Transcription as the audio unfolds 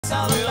it's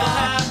all about. We'll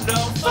have no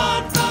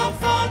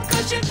fun,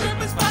 'cause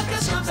Jenkirkman's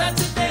podcast comes out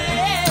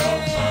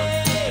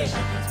today.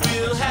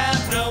 We'll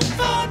have no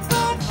fun,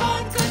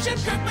 'cause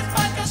Jenkirkman's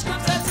podcast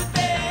comes out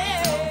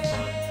today.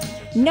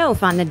 No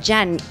Fun, the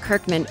Jen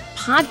Kirkman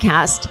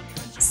podcast,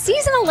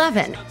 season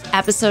 11,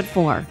 episode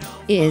 4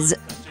 is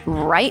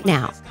right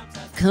now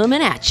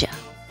coming at you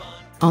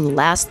on the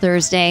last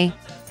Thursday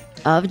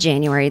of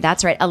January.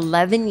 That's right,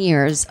 11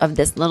 years of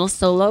this little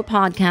solo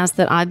podcast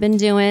that I've been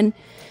doing.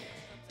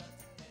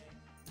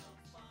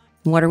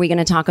 What are we going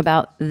to talk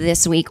about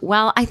this week?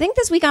 Well, I think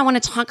this week I want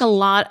to talk a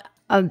lot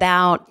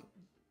about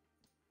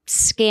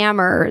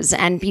scammers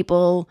and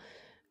people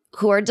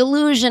who are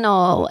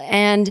delusional.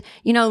 And,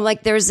 you know,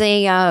 like there's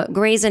a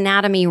Grey's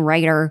Anatomy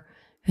writer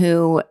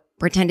who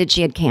pretended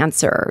she had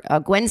cancer.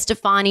 Gwen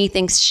Stefani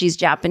thinks she's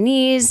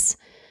Japanese.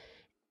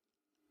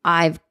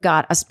 I've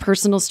got a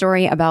personal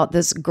story about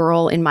this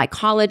girl in my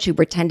college who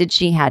pretended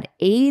she had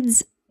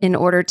AIDS in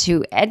order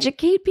to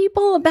educate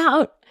people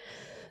about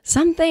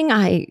something.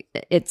 I'm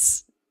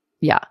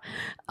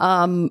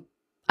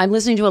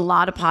listening to a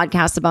lot of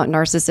podcasts about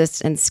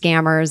narcissists and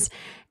scammers,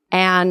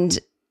 and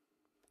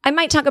I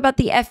might talk about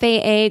the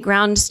FAA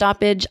ground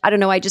stoppage. I don't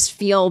know. I just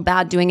feel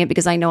bad doing it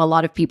because I know a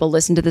lot of people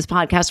listen to this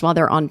podcast while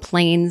they're on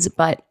planes,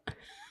 but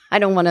I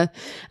don't want to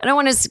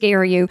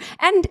scare you.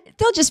 And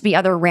there'll just be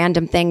other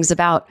random things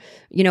about,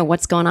 you know,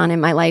 what's going on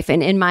in my life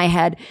and in my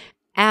head,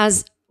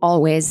 as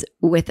always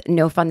with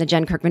No Fun, the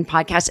Jen Kirkman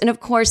podcast. And of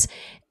course,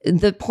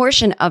 the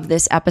portion of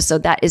this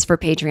episode that is for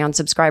Patreon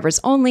subscribers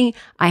only,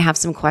 I have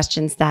some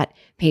questions that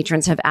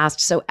patrons have asked.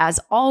 So as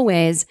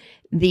always,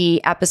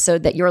 the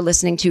episode that you're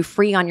listening to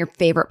free on your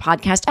favorite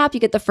podcast app, you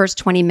get the first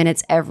 20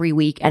 minutes every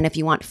week. And if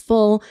you want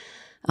full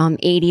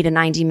 80 to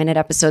 90 minute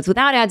episodes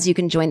without ads, you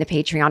can join the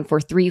Patreon for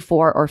 $3, $4,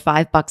 or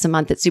 $5 a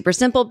month. It's super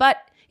simple. But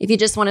if you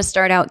just want to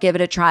start out, give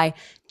it a try.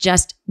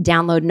 Just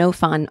download No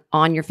Fun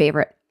on your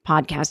favorite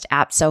podcast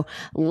app. So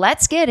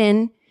let's get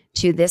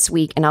into this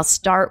week. And I'll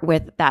start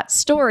with that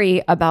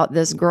story about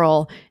this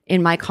girl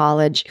in my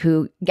college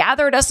who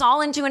gathered us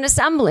all into an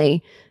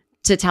assembly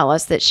to tell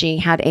us that she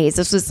had AIDS.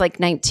 This was like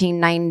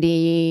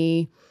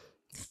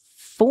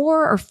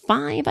 1994 or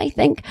 5, I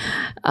think.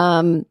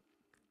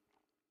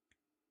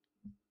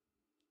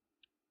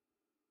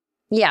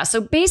 Yeah,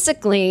 so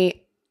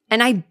basically,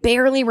 and I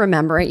barely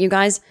remember it, you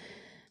guys,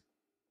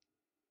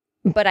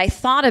 but I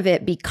thought of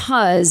it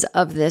because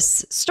of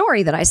this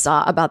story that I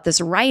saw about this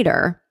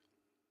writer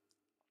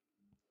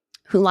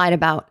who lied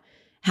about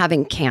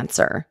having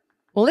cancer.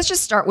 Well, let's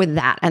just start with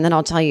that, and then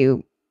I'll tell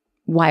you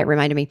why it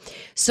reminded me.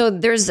 So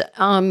there's,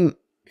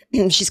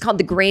 she's called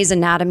the Grey's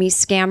Anatomy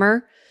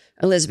scammer,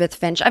 Elizabeth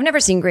Finch. I've never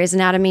seen Grey's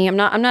Anatomy. I'm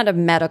not a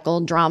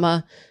medical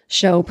drama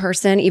show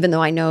person, even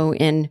though I know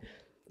in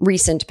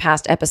recent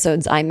past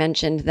episodes, I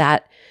mentioned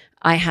that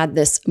I had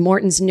this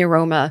Morton's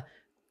neuroma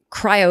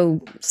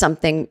cryo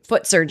something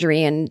foot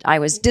surgery, and I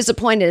was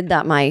disappointed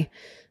that my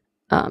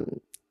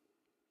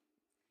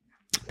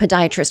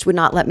podiatrist would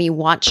not let me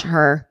watch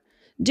her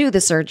do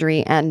the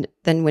surgery. And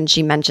then when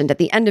she mentioned at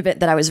the end of it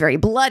that I was very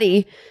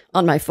bloody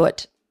on my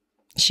foot,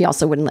 she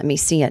also wouldn't let me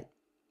see it.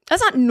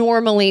 That's not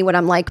normally what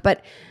I'm like,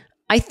 but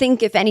I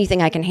think if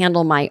anything, I can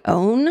handle my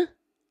own.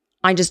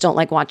 I just don't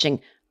like watching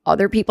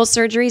other people's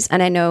surgeries.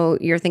 And I know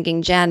you're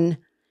thinking, Jen,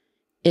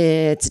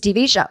 it's a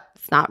TV show.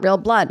 It's not real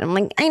blood. I'm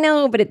like, I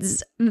know, but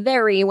it's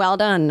very well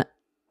done.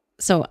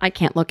 So I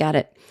can't look at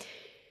it.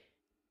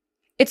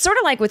 It's sort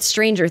of like with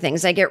Stranger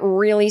Things. I get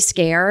really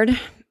scared,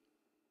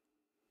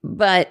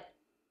 but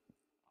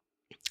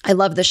I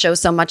love the show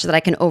so much that I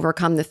can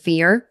overcome the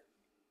fear.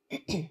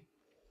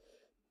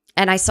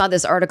 And I saw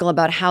this article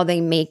about how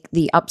they make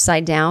the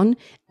upside down,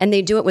 and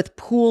they do it with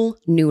pool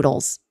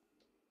noodles.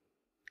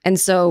 And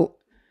so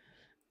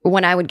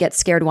when I would get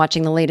scared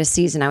watching the latest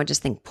season, I would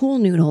just think, pool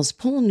noodles,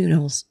 pool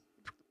noodles.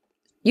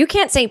 You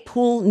can't say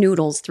pool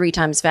noodles 3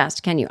 times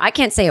fast, can you? I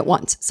can't say it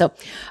once. So,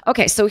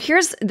 okay, so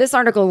here's this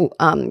article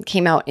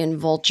came out in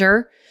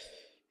Vulture.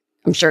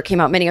 I'm sure it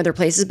came out many other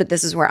places, but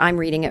this is where I'm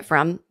reading it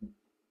from.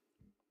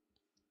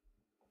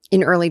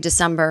 In early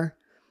December,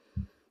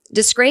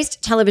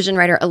 disgraced television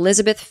writer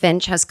Elizabeth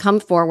Finch has come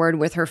forward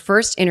with her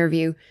first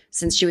interview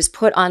since she was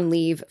put on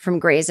leave from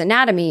Grey's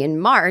Anatomy in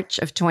March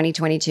of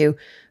 2022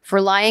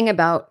 for lying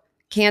about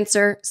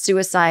cancer,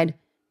 suicide,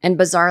 and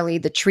bizarrely,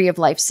 the Tree of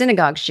Life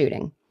synagogue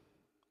shooting.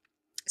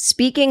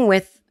 Speaking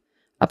with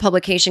a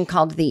publication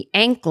called The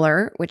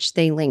Ankler, which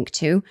they link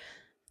to,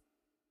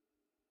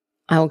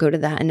 I will go to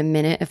that in a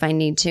minute if I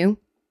need to.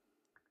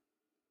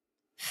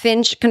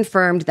 Finch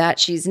confirmed that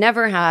she's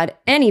never had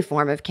any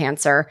form of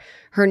cancer.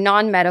 Her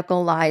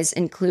non-medical lies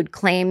include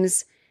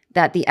claims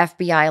that the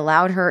FBI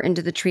allowed her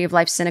into the Tree of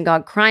Life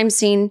synagogue crime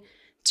scene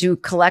to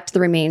collect the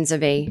remains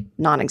of a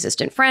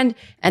non-existent friend,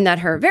 and that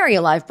her very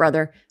alive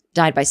brother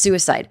died by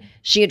suicide.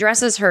 She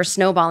addresses her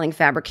snowballing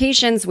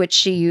fabrications, which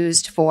she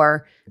used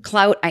for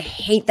clout. I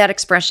hate that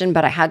expression,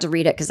 but I had to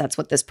read it because that's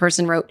what this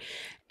person wrote.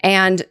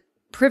 And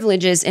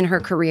privileges in her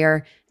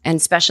career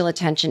and special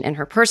attention in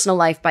her personal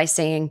life by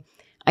saying,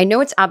 I know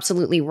it's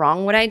absolutely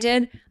wrong what I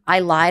did.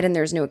 I lied and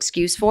there's no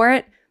excuse for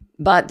it,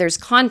 but there's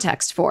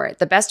context for it.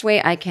 The best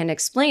way I can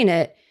explain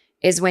it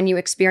is when you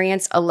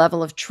experience a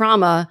level of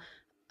trauma,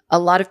 a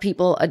lot of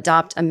people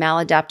adopt a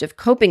maladaptive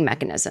coping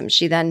mechanism.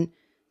 She then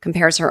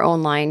compares her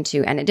own line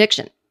to an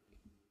addiction.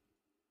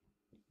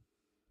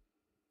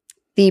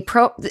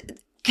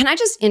 Can I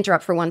just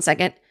interrupt for 1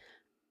 second?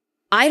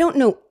 I don't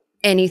know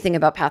anything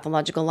about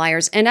pathological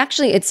liars, and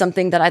actually it's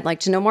something that I'd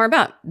like to know more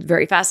about.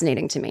 Very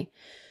fascinating to me.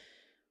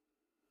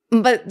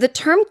 But the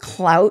term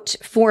clout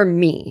for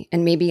me,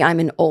 and maybe I'm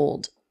an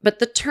old, but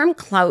the term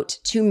clout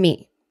to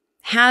me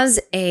has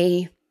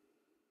a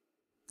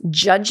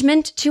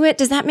judgment to it.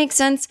 Does that make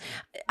sense?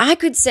 I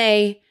could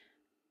say,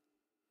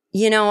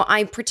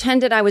 I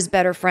pretended I was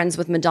better friends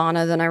with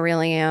Madonna than I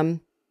really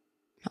am.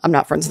 I'm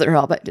not friends with her at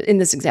all, but in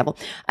this example,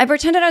 I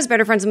pretended I was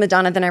better friends with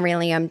Madonna than I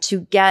really am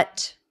to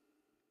get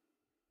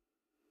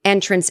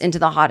entrance into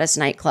the hottest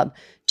nightclub,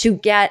 to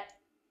get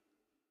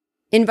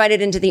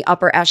invited into the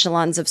upper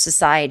echelons of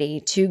society,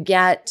 to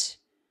get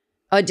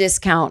a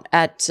discount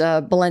at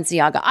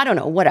Balenciaga. I don't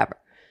know, whatever.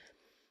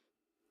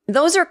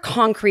 Those are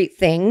concrete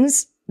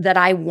things that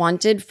I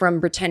wanted from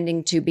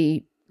pretending to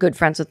be good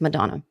friends with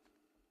Madonna.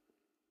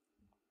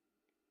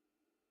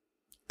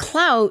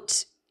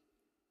 Clout,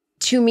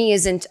 to me,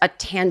 isn't a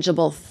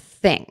tangible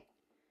thing.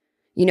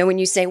 When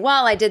you say,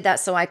 well, I did that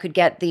so I could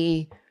get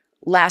the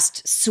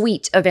last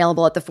suite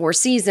available at the Four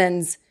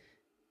Seasons,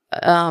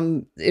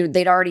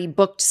 they'd already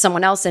booked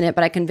someone else in it,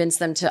 but I convinced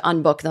them to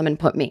unbook them and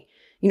put me.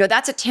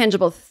 That's a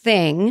tangible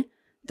thing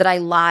that I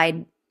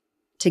lied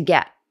to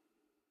get.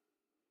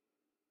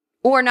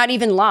 Or not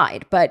even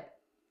lied, but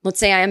let's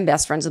say I am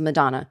best friends with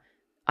Madonna.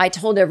 I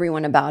told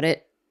everyone about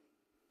it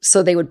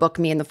so they would book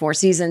me in the Four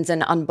Seasons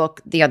and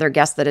unbook the other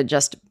guests that had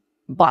just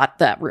bought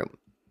that room.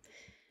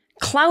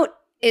 Clout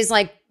is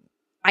like,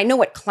 I know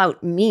what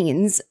clout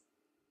means,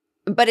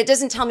 but it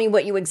doesn't tell me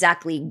what you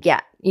exactly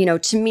get.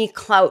 To me,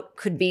 clout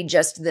could be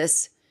just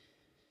this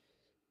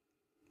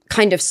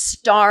kind of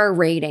star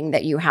rating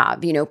that you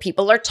have.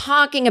 People are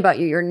talking about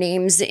you. Your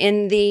name's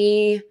in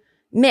the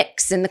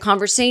mix, in the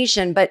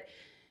conversation, but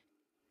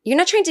you're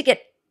not trying to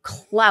get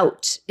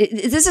clout.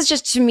 This is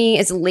just, to me,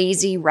 it's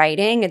lazy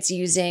writing. It's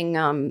using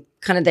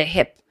kind of the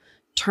hip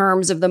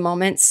terms of the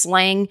moment,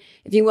 slang,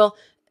 if you will.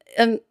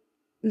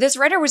 This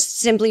writer was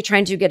simply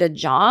trying to get a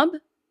job.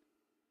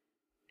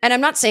 And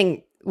I'm not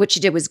saying what she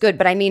did was good,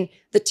 but I mean,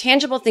 the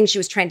tangible things she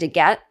was trying to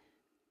get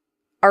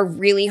are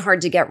really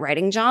hard to get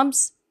writing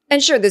jobs.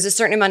 And sure, there's a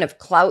certain amount of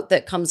clout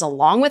that comes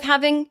along with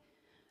having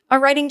a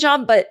writing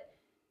job, but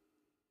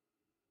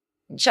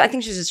I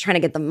think she's just trying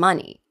to get the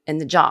money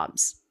and the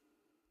jobs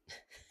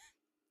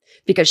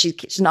because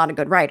she's not a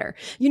good writer.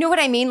 You know what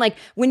I mean? Like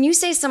when you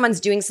say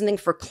someone's doing something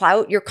for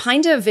clout, you're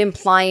kind of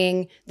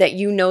implying that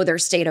you know their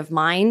state of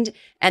mind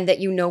and that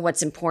you know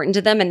what's important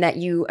to them and that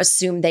you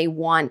assume they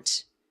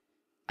want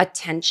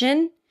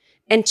attention.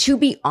 And to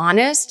be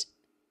honest,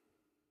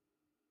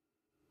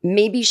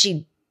 maybe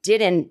she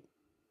didn't,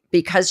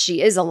 because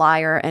she is a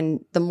liar,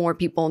 and the more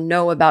people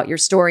know about your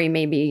story,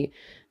 maybe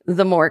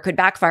the more it could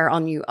backfire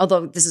on you.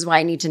 Although this is why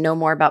I need to know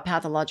more about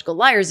pathological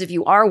liars. If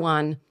you are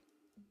one,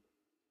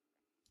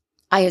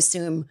 I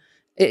assume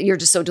you're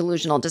just so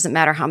delusional. It doesn't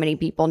matter how many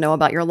people know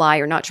about your lie.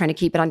 You're not trying to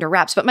keep it under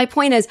wraps. But my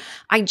point is,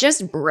 I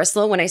just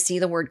bristle when I see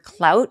the word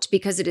clout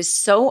because it is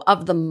so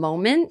of the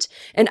moment.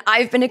 And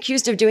I've been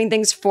accused of doing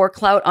things for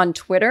clout on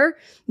Twitter.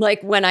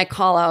 Like when I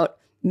call out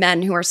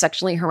men who are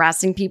sexually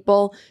harassing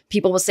people,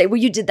 people will say,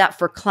 well, you did that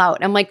for clout.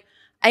 I'm like,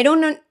 I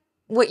don't know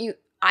what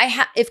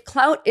if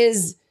clout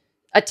is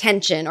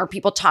attention or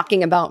people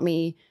talking about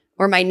me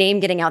or my name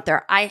getting out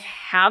there, I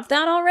have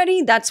that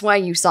already. That's why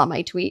you saw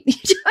my tweet.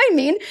 You know what I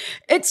mean?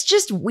 It's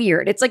just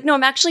weird. It's like, no,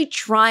 I'm actually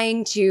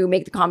trying to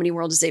make the comedy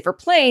world a safer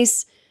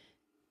place.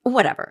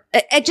 Whatever.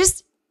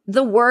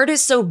 The word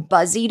is so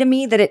buzzy to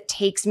me that it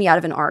takes me out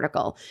of an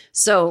article.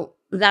 So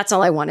that's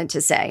all I wanted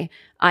to say.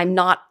 I'm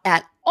not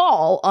at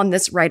all on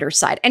this writer's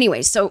side.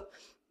 Anyway, so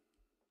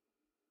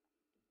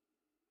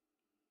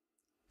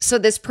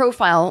this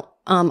profile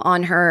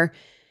on her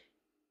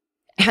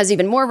has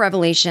even more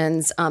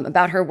revelations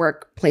about her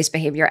workplace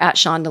behavior at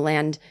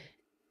Shondaland.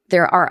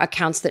 There are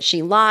accounts that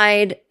she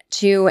lied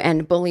to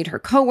and bullied her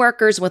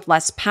coworkers with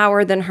less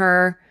power than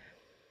her.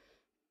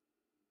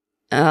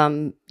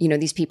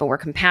 These people were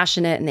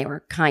compassionate and they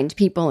were kind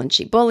people and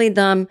she bullied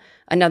them.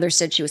 Another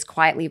said she was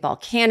quietly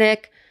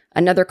volcanic.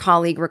 Another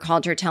colleague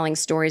recalled her telling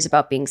stories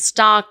about being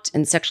stalked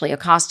and sexually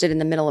accosted in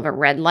the middle of a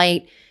red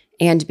light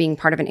and being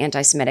part of an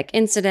anti-Semitic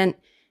incident.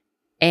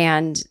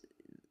 And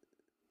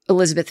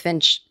Elizabeth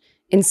Finch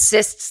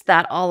insists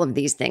that all of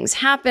these things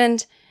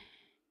happened.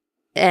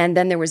 And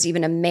then there was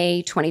even a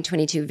May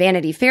 2022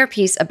 Vanity Fair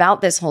piece about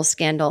this whole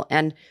scandal.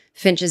 And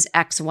Finch's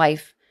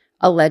ex-wife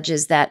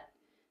alleges that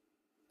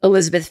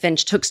Elizabeth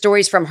Finch took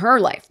stories from her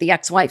life, the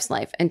ex-wife's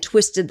life, and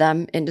twisted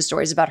them into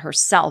stories about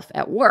herself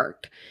at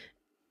work.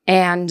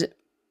 And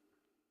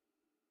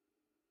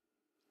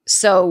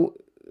so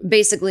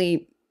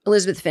basically,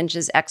 Elizabeth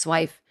Finch's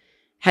ex-wife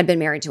had been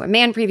married to a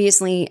man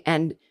previously,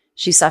 and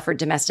she suffered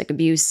domestic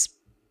abuse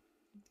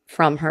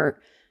from her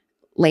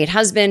late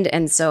husband.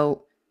 And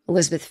so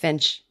Elizabeth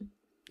Finch,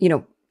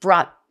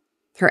 brought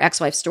her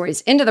ex-wife's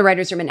stories into the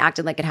writer's room and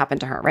acted like it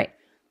happened to her, right?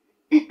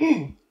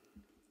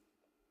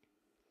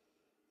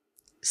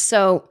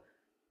 So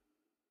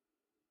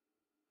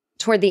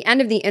toward the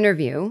end of the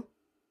interview,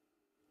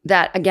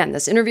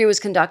 this interview was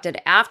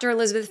conducted after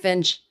Elizabeth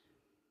Finch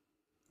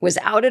was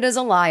outed as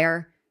a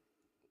liar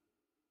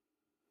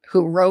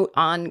who wrote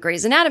on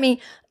Grey's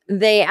Anatomy.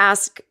 They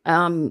ask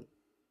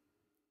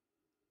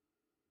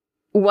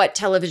what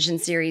television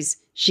series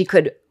she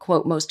could,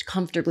 quote, most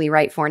comfortably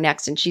write for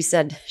next. And she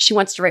said she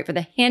wants to write for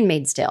The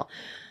Handmaid's Tale.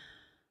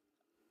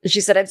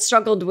 She said, I've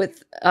struggled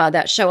with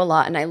that show a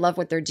lot, and I love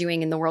what they're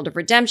doing in the world of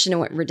redemption and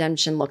what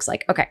redemption looks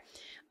like. Okay.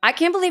 I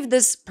can't believe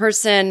this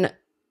person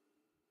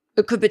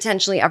could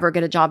potentially ever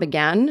get a job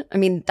again. I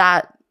mean,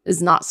 that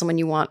is not someone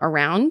you want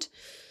around.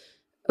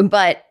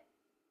 But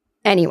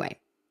anyway,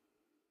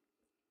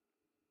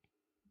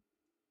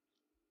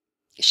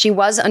 she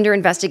was under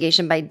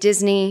investigation by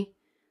Disney.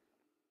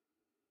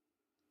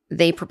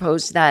 They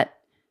proposed that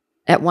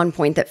at one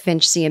point that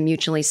Finch see a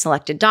mutually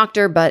selected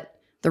doctor, but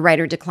the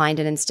writer declined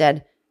and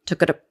instead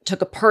took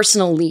a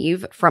personal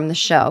leave from the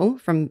show,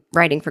 from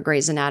writing for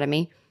Grey's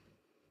Anatomy.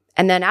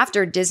 And then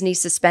after, Disney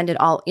suspended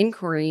all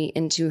inquiry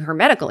into her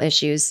medical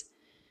issues.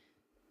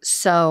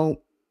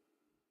 So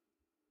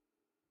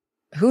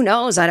who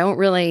knows? I don't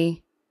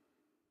really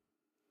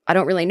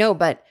know,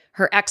 but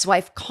her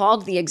ex-wife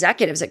called the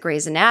executives at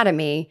Grey's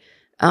Anatomy,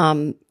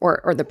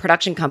 or the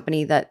production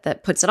company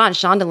that puts it on,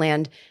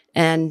 Shondaland,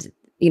 and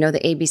the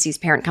ABC's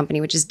parent company,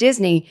 which is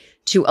Disney,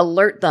 to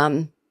alert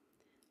them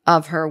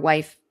of her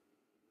wife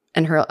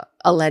and her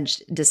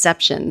alleged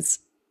deceptions.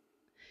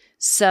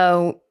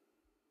 So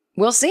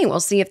we'll see.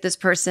 We'll see if this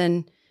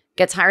person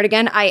gets hired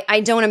again.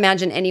 I don't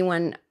imagine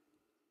anyone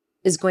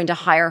is going to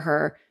hire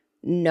her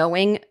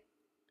knowingly.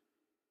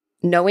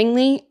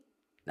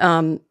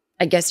 I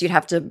guess you'd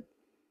have to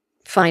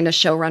find a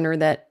showrunner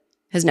that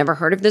has never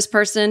heard of this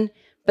person.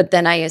 But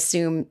then I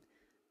assume,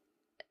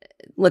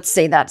 let's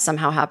say that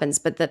somehow happens,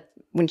 but that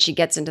when she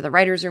gets into the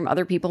writer's room,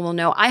 other people will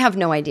know. I have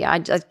no idea. I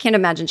can't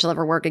imagine she'll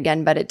ever work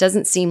again, but it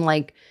doesn't seem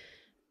like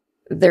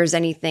there's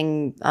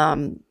anything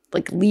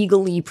like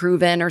legally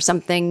proven or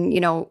something.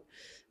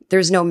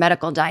 There's no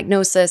medical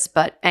diagnosis.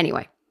 But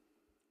anyway,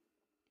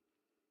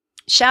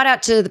 shout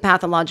out to the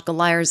pathological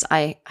liars.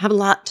 I have a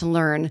lot to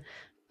learn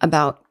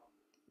about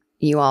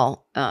you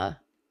all.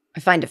 I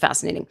find it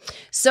fascinating.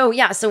 So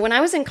when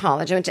I was in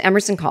college, I went to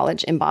Emerson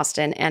College in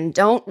Boston, and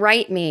don't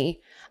write me,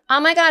 oh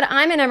my God,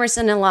 I'm an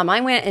Emerson alum.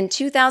 I went in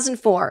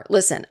 2004.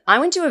 Listen, I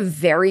went to a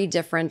very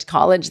different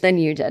college than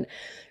you did.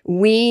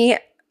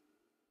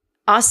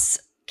 Us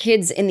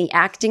kids in the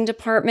acting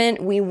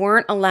department, we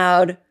weren't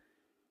allowed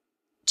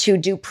to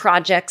do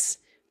projects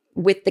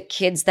with the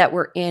kids that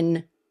were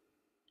in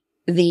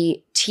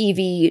the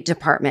TV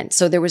department.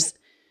 So there was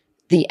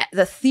the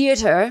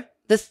theater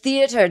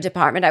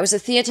department. I was a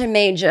theater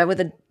major with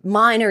a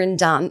minor in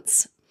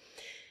dance.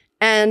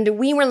 And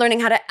we were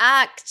learning how to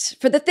act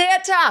for the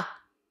theater.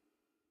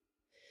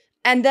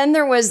 And then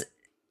there was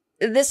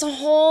this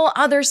whole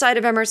other side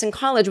of Emerson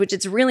College, which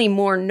it's really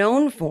more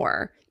known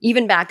for,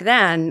 even back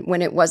then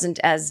when it wasn't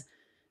as,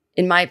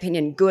 in my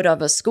opinion, good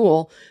of a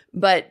school.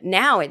 But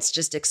now it's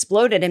just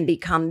exploded and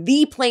become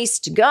the place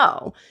to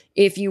go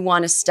if you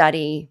want to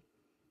study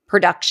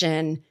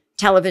production,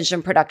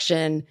 television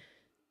production,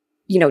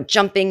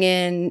 jumping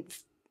in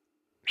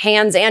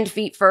hands and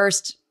feet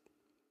first,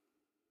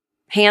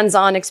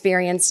 hands-on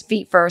experience,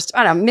 feet first.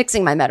 I don't know, I'm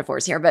mixing my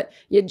metaphors here, but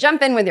you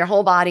jump in with your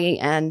whole body,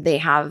 and they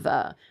have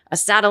a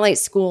satellite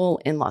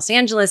school in Los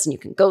Angeles, and you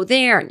can go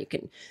there, and you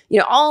can,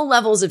 all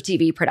levels of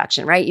TV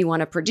production, right? You want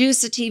to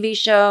produce a TV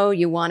show,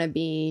 you want to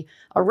be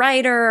a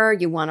writer,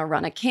 you want to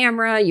run a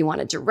camera, you want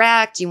to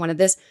direct, you want to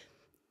this,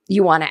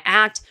 you want to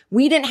act.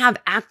 We didn't have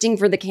acting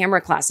for the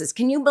camera classes.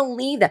 Can you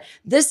believe that?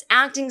 This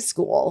acting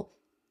school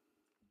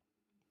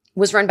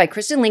was run by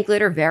Kristen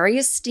Linklater, very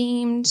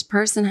esteemed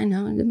person. I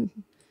know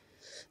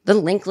the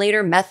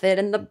Linklater method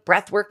and the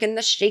breath work and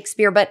the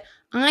Shakespeare, but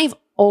I've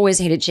always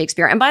hated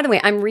Shakespeare. And by the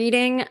way, I'm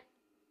reading,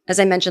 as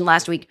I mentioned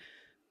last week,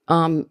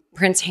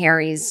 Prince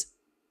Harry's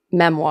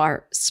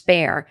memoir,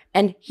 Spare,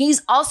 and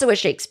he's also a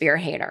Shakespeare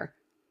hater.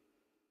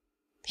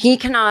 He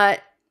cannot,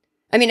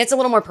 it's a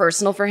little more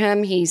personal for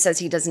him. He says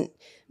he doesn't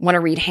want to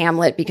read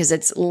Hamlet because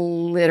it's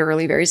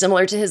literally very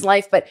similar to his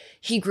life, but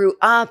he grew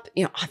up,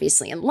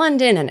 obviously in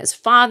London, and his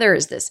father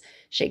is this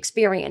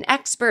Shakespearean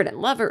expert and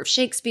lover of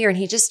Shakespeare, and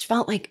he just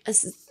felt like,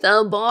 this is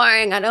so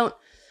boring.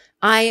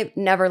 I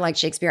never liked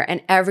Shakespeare,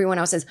 and everyone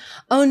else says,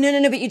 oh,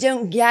 no, but you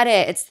don't get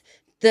it. It's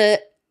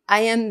the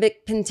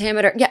iambic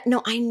pentameter. Yeah,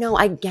 no, I know,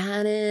 I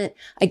get it.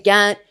 I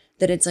get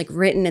that it's like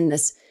written in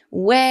this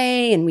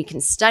way, and we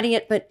can study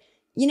it, but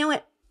you know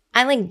what?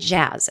 I like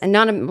jazz, and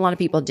not a lot of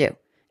people do.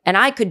 And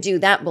I could do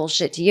that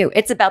bullshit to you.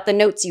 It's about the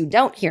notes you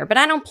don't hear, but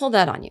I don't pull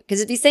that on you. Because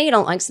if you say you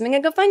don't like something, I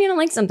go, fine, you don't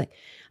like something.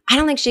 I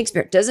don't like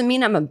Shakespeare. Doesn't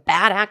mean I'm a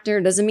bad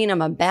actor. Doesn't mean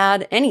I'm a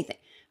bad anything.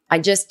 I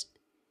just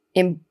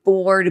am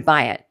bored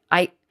by it.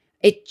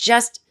 It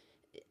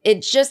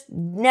just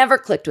never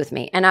clicked with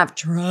me. And I've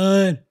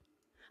tried.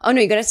 Oh, no,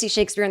 you're going to see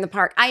Shakespeare in the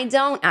Park. I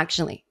don't,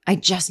 actually. I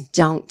just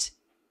don't.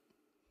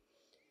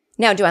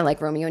 Now, do I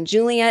like Romeo and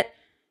Juliet?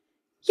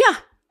 Yeah,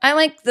 I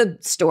like the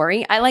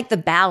story. I like the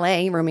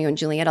ballet, Romeo and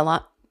Juliet, a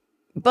lot.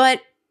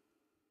 But,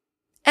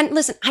 and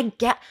listen,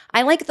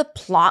 I like the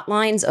plot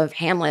lines of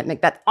Hamlet,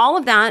 Macbeth. All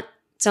of that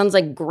sounds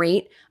like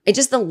great. It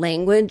just, the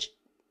language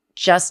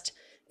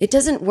it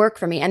doesn't work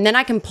for me. And then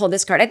I can pull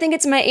this card. I think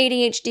it's my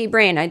ADHD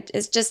brain.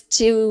 It's just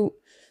too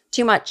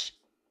much.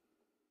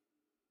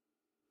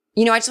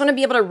 I just want to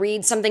be able to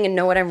read something and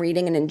know what I'm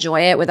reading and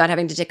enjoy it without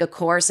having to take a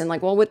course and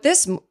like, well, with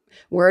this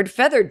word,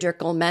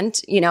 featherdrickle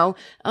meant, I'm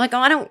like,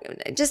 oh,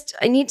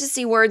 I need to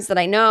see words that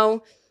I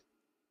know.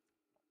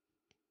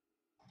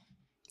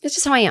 It's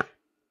just how I am.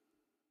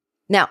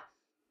 Now,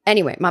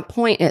 anyway, my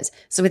point is,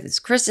 so with this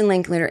Kristen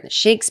Linklater and the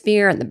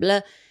Shakespeare and the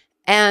blah,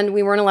 and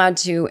we weren't allowed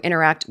to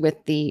interact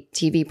with the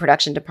TV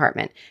production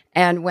department.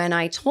 And when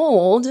I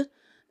told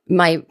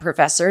my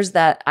professors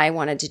that I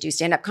wanted to do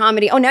stand-up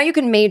comedy, oh, now you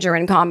can major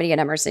in comedy at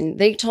Emerson.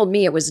 They told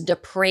me it was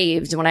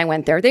depraved when I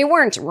went there. They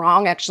weren't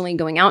wrong, actually,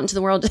 going out into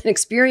the world and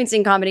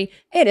experiencing comedy.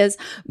 It is.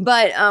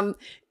 But, I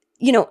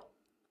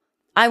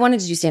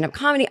wanted to do stand-up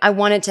comedy. I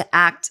wanted to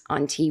act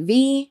on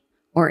TV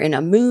or in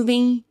a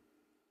movie.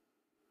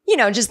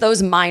 Just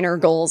those minor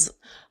goals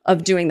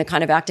of doing the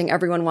kind of acting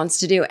everyone wants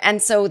to do.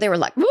 And so they were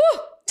like, woo,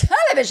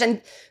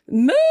 television,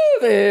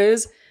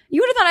 movies.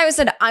 You would have thought I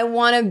said, I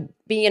want to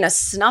be in a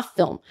snuff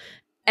film.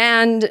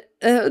 And we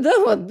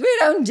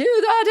don't do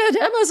that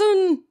at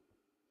Emerson.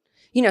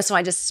 So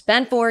I just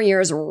spent 4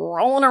 years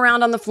rolling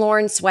around on the floor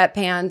in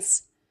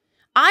sweatpants.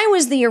 I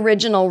was the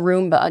original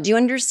Roomba. Do you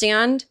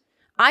understand?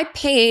 I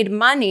paid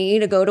money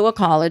to go to a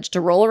college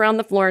to roll around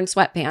the floor in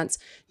sweatpants,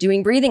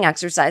 doing breathing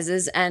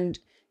exercises and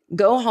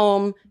go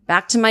home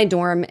back to my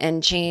dorm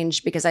and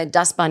change because I had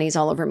dust bunnies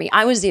all over me.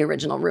 I was the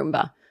original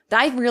Roomba.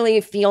 I really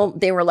feel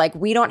they were like,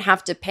 we don't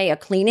have to pay a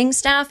cleaning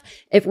staff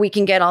if we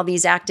can get all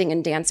these acting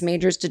and dance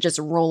majors to just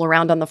roll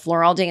around on the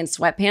floor all day in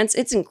sweatpants.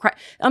 It's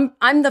incredible.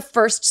 I'm the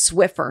first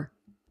Swiffer,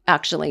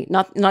 actually,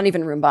 not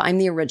even Roomba. I'm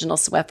the original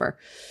Swiffer.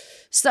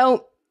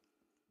 So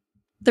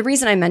the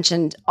reason I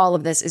mentioned all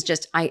of this is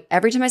just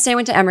every time I say I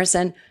went to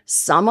Emerson,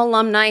 some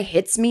alumni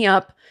hits me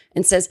up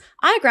and says,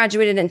 I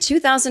graduated in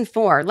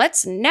 2004.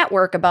 Let's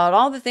network about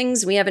all the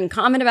things we have in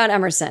common about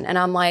Emerson. And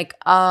I'm like,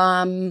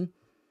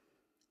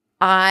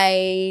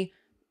 I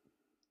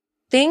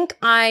think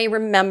I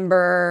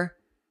remember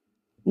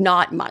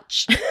not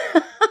much.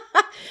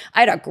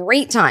 I had a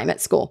great time at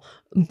school,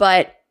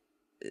 but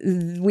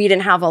we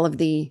didn't have all of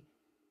the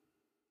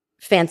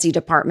fancy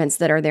departments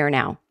that are there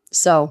now.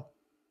 So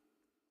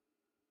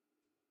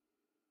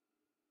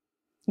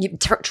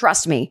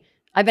trust me,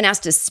 I've been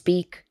asked to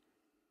speak.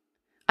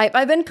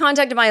 I've been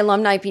contacted by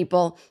alumni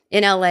people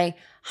in LA.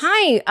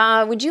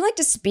 Hi, would you like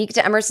to speak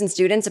to Emerson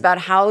students about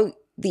how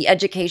the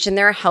education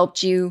there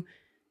helped you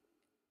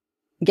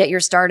get your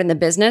start in the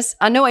business?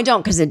 No, I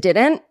don't, because it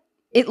didn't.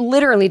 It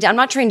literally did. I'm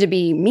not trying to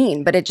be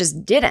mean, but it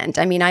just didn't.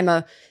 I mean, I'm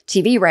a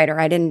TV writer.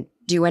 I didn't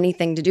do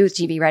anything to do with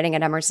TV writing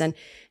at Emerson.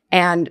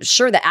 And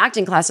sure, the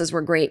acting classes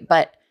were great,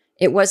 but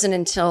it wasn't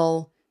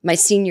until my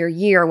senior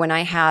year when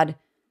I had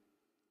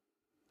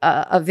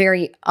a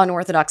very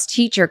unorthodox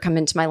teacher come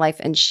into my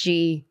life, and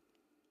she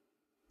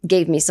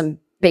gave me some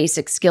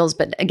basic skills,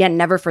 but again,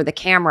 never for the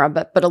camera,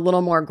 but a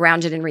little more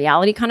grounded in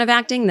reality kind of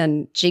acting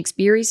than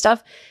Shakespeare-y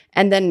stuff.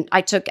 And then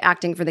I took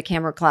acting for the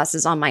camera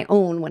classes on my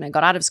own when I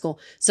got out of school.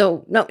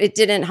 So no, it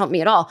didn't help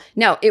me at all.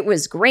 Now, it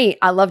was great.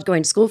 I loved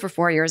going to school for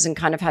 4 years and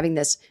kind of having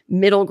this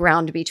middle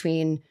ground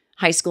between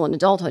high school and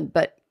adulthood.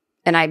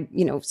 And I,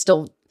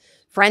 still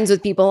friends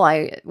with people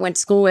I went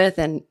to school with,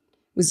 and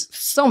it was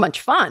so much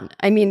fun.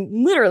 I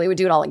mean, literally would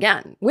do it all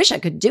again. Wish I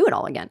could do it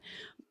all again.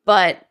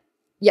 But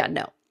yeah,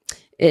 no,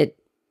 it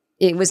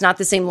was not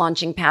the same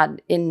launching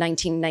pad in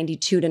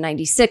 1992 to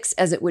 96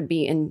 as it would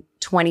be in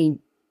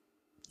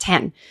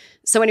 2010.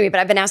 So anyway, but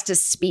I've been asked to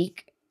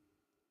speak,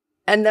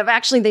 and they've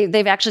actually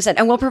said,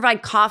 and we'll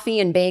provide coffee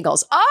and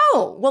bagels.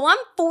 Oh, well, I'm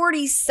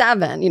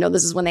 47.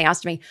 This is when they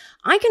asked me,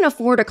 I can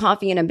afford a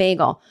coffee and a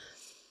bagel.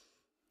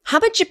 How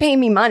about you pay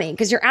me money?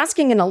 Because you're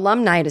asking an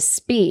alumni to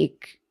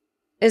speak.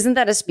 Isn't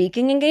that a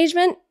speaking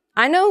engagement?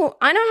 I know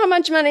how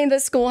much money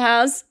this school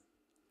has.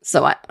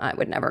 So I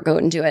would never go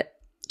and do it.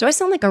 Do I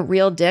sound like a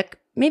real dick?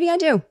 Maybe I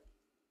do.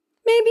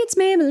 Maybe it's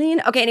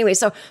Maybelline. Okay, anyway,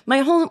 so my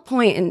whole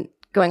point in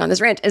going on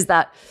this rant is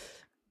that,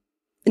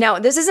 now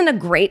this isn't a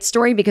great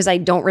story because I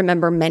don't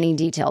remember many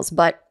details,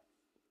 but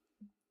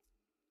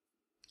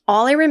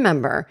all I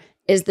remember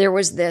is there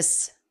was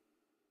this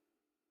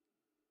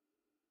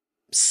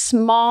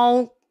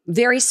small,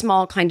 very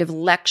small kind of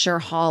lecture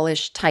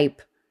hall-ish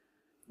type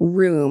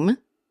room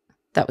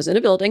that was in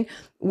a building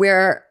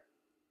where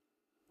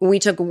we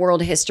took a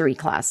world history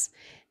class.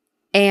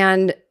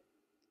 And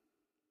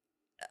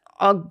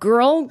a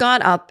girl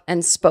got up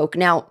and spoke.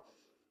 Now,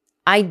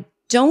 I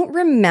don't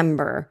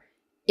remember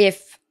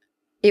if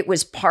it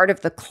was part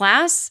of the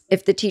class,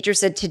 if the teacher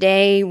said,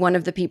 today, one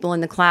of the people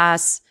in the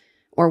class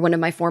or one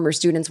of my former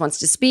students wants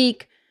to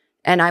speak,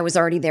 and I was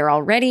already there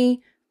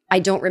already. I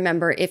don't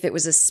remember if it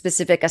was a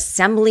specific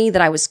assembly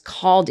that I was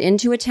called in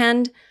to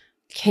attend.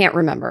 Can't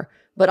remember.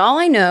 But all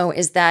I know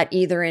is that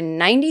either in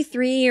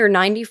 93 or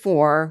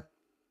 94,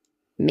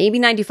 maybe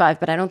 95,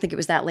 but I don't think it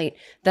was that late,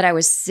 that I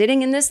was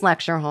sitting in this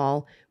lecture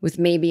hall with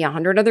maybe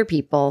 100 other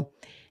people.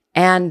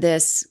 And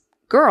this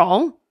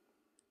girl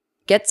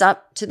gets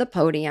up to the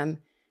podium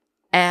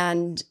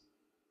and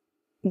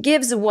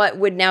gives what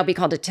would now be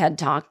called a TED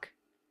Talk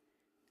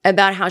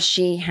about how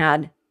she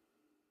had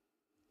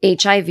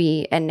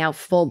HIV and now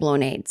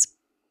full-blown AIDS.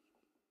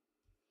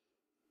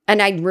 And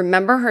I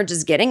remember her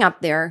just getting up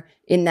there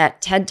in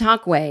that TED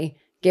Talk way,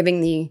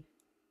 giving the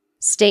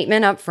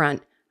statement up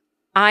front,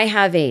 I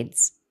have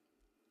AIDS.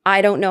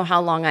 I don't know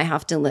how long I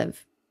have to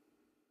live.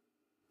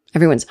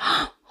 Everyone's,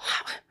 oh,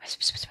 wow.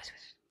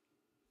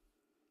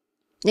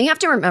 Now you have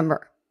to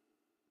remember,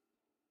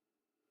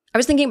 I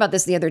was thinking about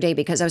this the other day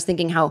because I was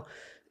thinking how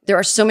there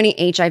are so many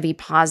HIV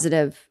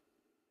positive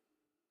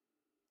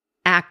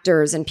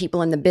actors and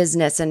people in the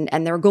business, and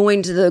they're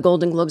going to the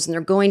Golden Globes and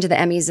they're going to the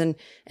Emmys, and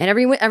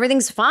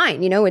everything's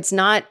fine. It's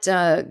not,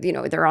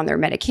 they're on their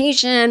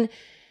medication.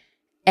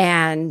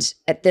 And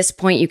at this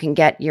point you can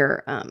get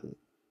your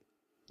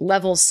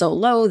levels so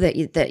low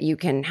that you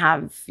can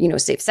have,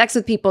 safe sex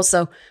with people.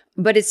 So,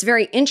 but it's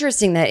very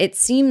interesting that it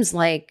seems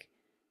like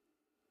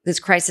this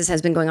crisis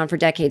has been going on for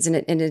decades, and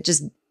it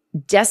just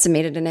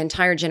decimated an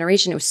entire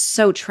generation. It was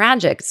so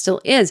tragic. It still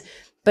is.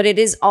 But it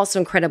is also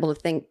incredible to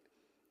think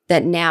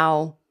that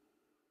now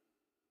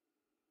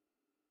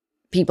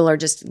people are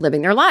just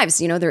living their lives.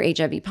 They're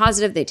HIV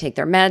positive. They take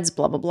their meds,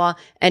 blah, blah, blah.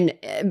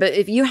 But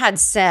if you had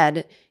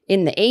said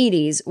in the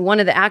 80s, one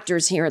of the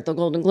actors here at the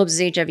Golden Globes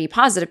is HIV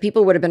positive,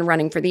 people would have been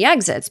running for the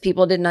exits.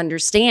 People didn't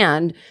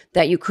understand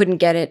that you couldn't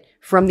get it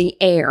from the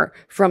air,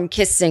 from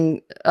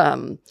kissing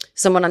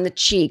someone on the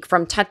cheek,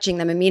 from touching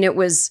them. I mean, it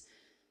was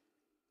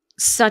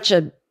such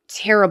a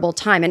terrible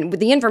time. And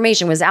the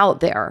information was out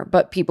there,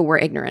 but people were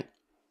ignorant.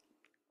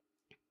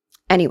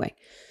 Anyway,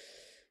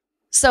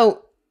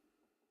 so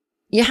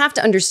you have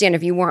to understand,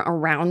 if you weren't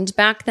around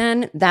back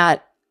then,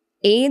 that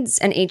AIDS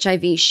and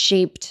HIV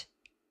shaped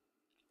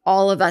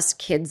all of us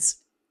kids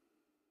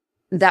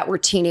that were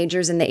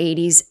teenagers in the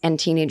 80s and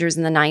teenagers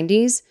in the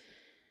 90s,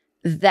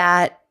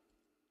 that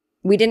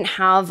we didn't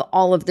have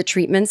all of the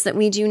treatments that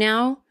we do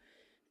now.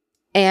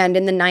 And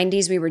in the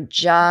 90s, we were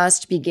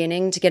just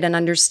beginning to get an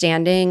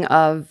understanding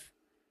of,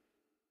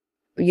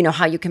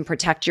 how you can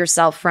protect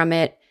yourself from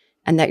it,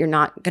 and that you're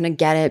not going to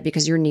get it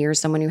because you're near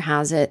someone who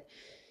has it.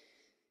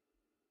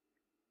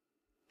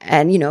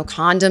 And,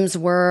 condoms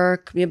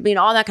work,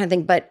 all that kind of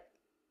thing. But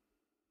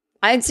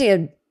I'd say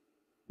a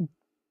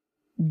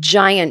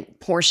giant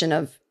portion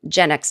of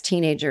Gen X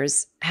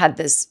teenagers had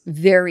this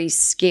very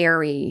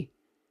scary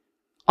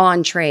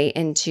entree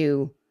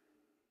into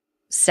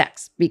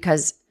sex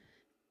because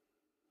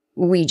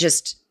we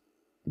just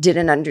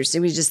didn't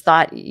understand. We just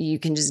thought you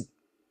can just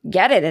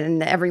get it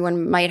and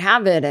everyone might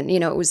have it. And,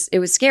 it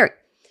was scary.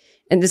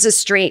 And this is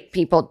straight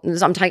people.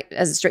 I'm talking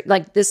as straight,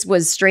 like this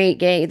was straight,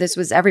 gay. This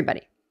was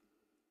everybody.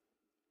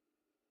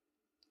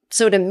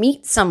 So to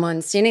meet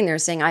someone standing there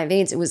saying, I have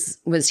AIDS, it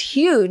was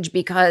huge,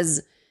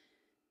 because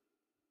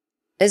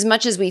as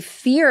much as we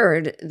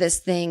feared this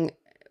thing,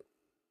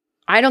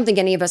 I don't think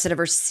any of us had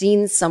ever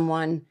seen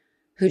someone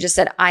who just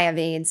said, I have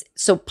AIDS,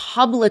 so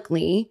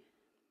publicly,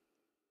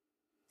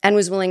 and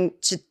was willing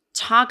to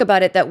talk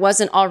about it, that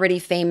wasn't already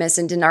famous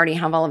and didn't already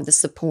have all of the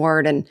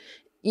support. And,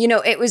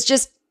 it was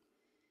just,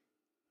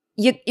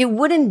 it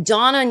wouldn't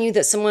dawn on you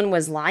that someone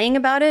was lying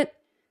about it.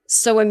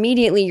 So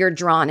immediately you're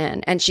drawn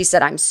in. And she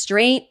said, I'm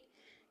straight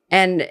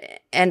and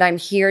I'm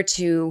here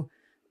to,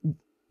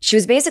 she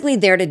was basically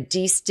there to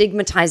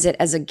destigmatize it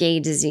as a gay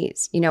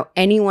disease.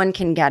 Anyone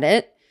can get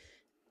it,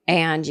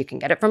 and you can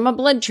get it from a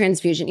blood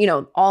transfusion,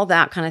 all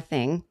that kind of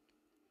thing.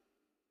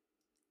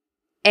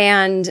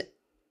 And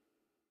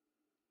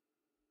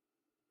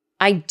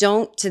I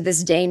don't to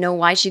this day know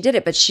why she did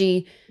it, but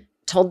she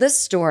told this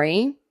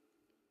story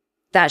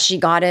that she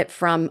got it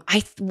from,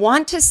 I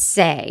want to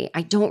say,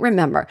 I don't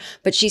remember,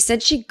 but she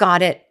said she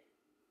got it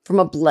from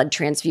a blood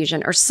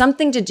transfusion or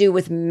something to do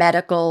with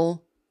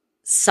medical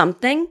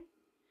something.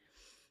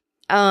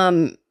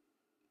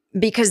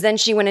 Because then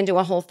she went into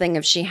a whole thing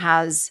of she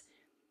has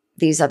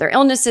these other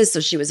illnesses. So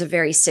she was a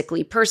very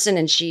sickly person,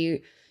 and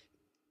she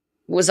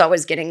was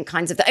always getting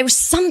kinds of, it was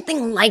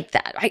something like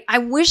that. I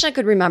wish I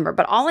could remember,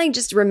 but all I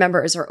just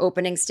remember is her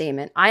opening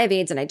statement. I have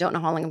AIDS and I don't know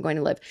how long I'm going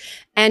to live.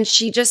 And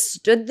she just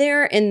stood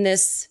there in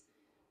this,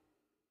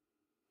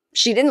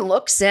 she didn't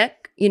look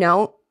sick,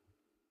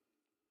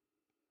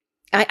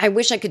 I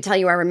wish I could tell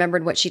you I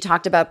remembered what she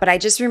talked about, but I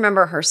just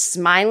remember her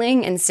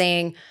smiling and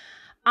saying,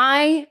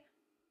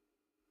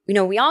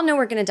 we all know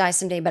we're going to die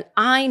someday, but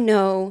I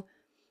know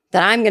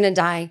that I'm going to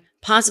die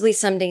possibly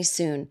someday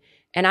soon.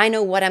 And I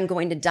know what I'm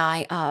going to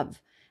die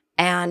of.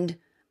 And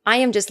I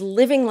am just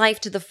living life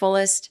to the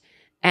fullest.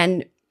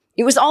 And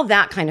it was all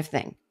that kind of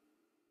thing.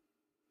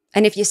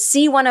 And if you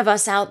see one of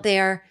us out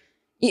there,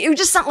 it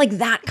just something like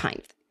that kind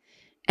of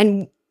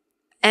thing.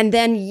 And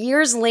then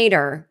years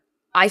later,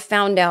 I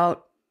found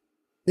out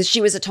that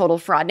she was a total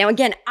fraud. Now,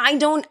 again, I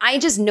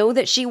just know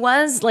that she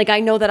was. Like, I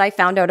know that I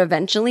found out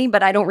eventually,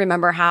 but I don't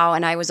remember how,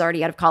 and I was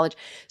already out of college.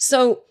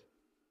 So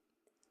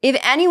if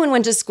anyone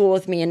went to school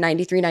with me in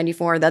 93,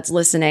 94 that's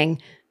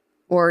listening,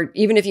 or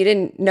even if you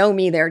didn't know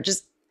me there,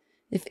 just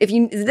if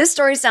this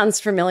story sounds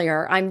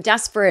familiar, I'm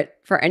desperate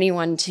for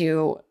anyone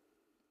to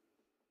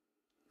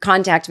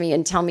contact me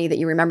and tell me that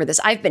you remember this.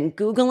 I've been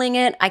Googling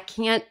it. I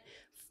can't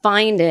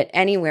find it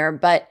anywhere,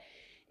 but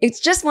it's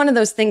just one of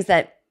those things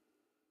that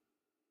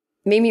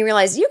made me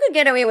realize you could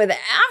get away with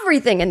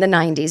everything in the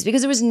 90s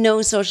because there was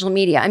no social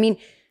media. I mean,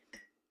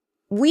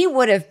 we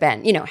would have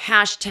been,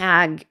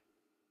 hashtag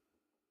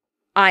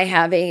I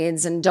have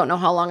AIDS and don't know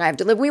how long I have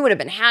to live. We would have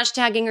been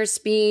hashtagging her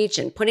speech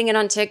and putting it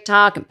on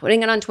TikTok and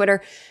putting it on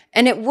Twitter.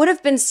 And it would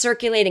have been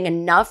circulating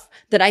enough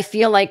that I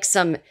feel like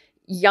some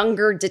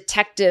younger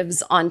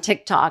detectives on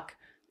TikTok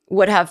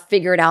would have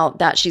figured out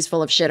that she's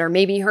full of shit, or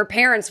maybe her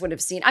parents would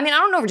have seen. I mean, I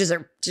don't know.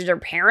 Did her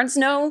parents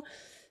know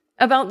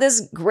about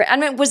this? I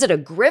mean, was it a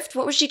grift?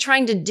 What was she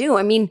trying to do?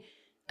 I mean,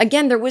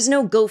 again, there was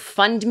no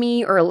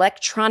GoFundMe or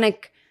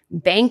electronic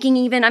banking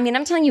even. I mean,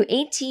 I'm telling you,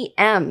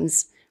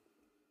 ATMs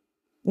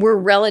were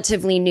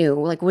relatively new,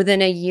 like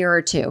within a year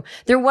or two.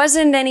 There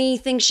wasn't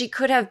anything she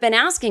could have been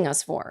asking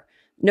us for.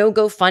 No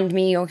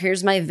GoFundMe, or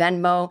here's my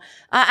Venmo.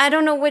 I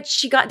don't know what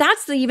she got.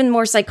 That's the even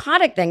more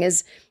psychotic thing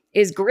is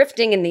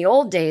grifting in the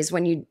old days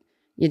when you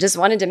just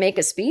wanted to make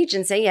a speech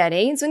and say you had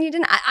AIDS when you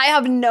didn't. I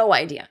have no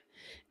idea.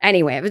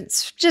 Anyway,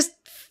 it's just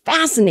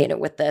fascinated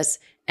with this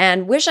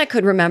and wish I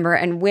could remember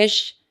and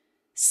wish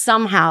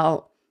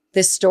somehow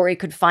this story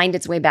could find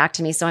its way back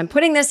to me. So I'm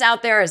putting this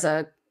out there as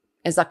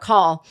a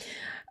call.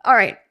 All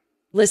right.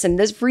 Listen,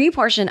 this free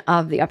portion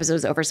of the episode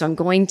is over, so I'm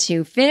going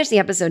to finish the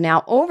episode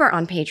now over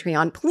on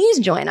Patreon. Please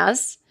join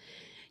us.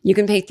 You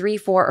can pay $3,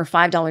 $4, or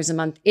 $5 a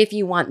month if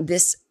you want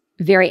this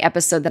very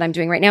episode that I'm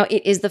doing right now.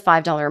 It is the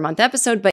 $5 a month episode, but